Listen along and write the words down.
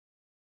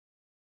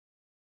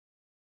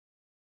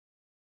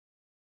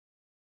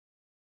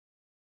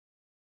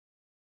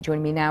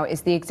Joining me now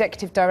is the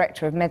Executive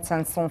Director of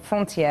Médecins Sans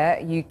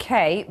Frontières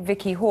UK,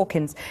 Vickie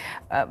Hawkins.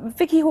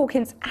 Vickie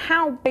Hawkins,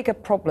 how big a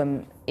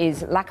problem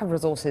is lack of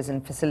resources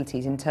and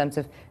facilities in terms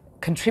of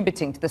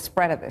contributing to the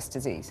spread of this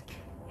disease?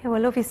 Yeah,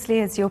 well,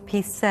 obviously, as your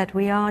piece said,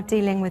 we are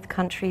dealing with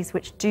countries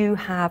which do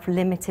have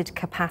limited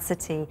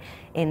capacity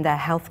in their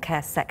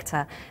healthcare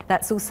sector.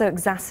 That's also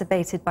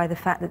exacerbated by the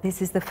fact that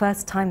this is the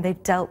first time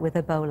they've dealt with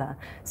Ebola,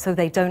 so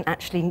they don't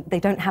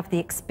have the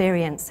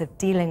experience of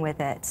dealing with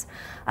it.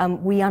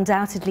 We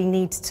undoubtedly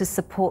need to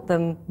support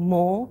them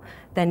more.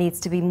 There needs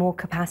to be more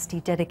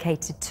capacity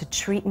dedicated to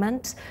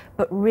treatment,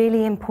 but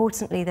really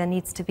importantly, there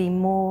needs to be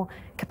more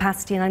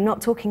capacity, and I'm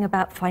not talking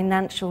about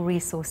financial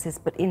resources,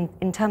 but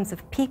in terms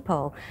of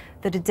people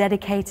that are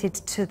dedicated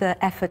to the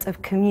effort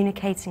of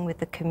communicating with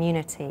the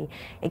community,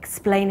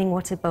 explaining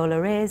what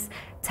Ebola is,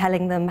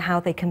 telling them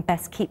how they can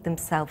best keep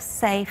themselves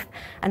safe,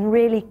 and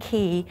really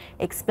key,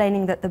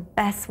 explaining that the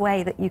best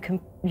way that you can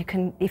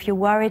if you're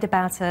worried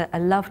about a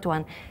loved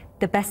one,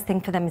 the best thing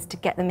for them is to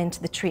get them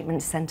into the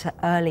treatment centre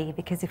early,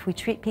 because if we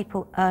treat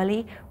people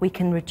early, we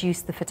can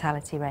reduce the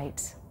fatality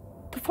rate.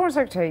 The Foreign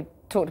Secretary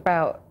talked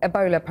about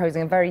Ebola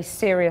posing a very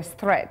serious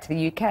threat to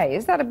the UK.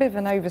 Is that a bit of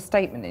an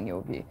overstatement in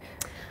your view?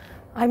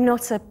 I'm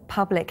not a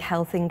Public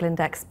Health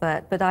England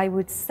expert, but I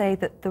would say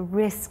that the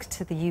risk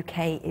to the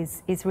UK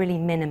is really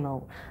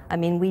minimal. I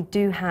mean, we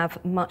do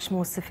have much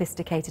more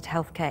sophisticated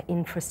healthcare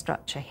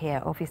infrastructure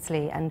here,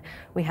 obviously, and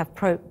we have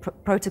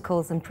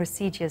protocols and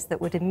procedures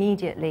that would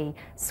immediately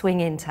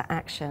swing into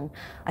action.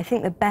 I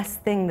think the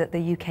best thing that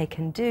the UK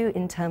can do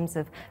in terms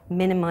of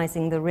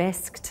minimising the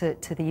risk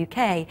to the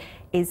UK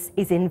is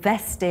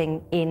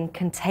investing in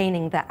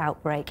containing the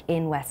outbreak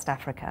in West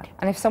Africa.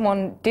 And if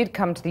someone did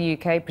come to the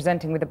UK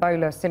presenting with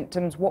Ebola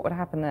symptoms, what would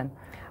happen then?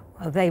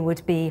 Well, they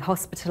would be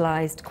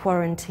hospitalised,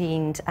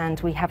 quarantined, and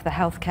we have the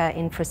healthcare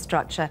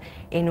infrastructure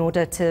in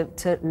order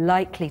to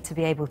likely to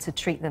be able to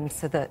treat them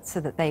so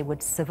that they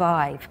would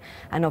survive.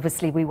 And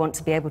obviously we want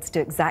to be able to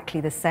do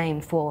exactly the same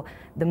for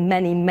the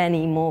many,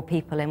 many more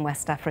people in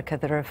West Africa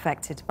that are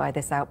affected by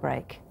this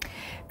outbreak.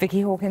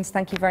 Vickie Hawkins,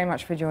 thank you very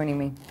much for joining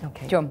me.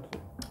 Okay. John.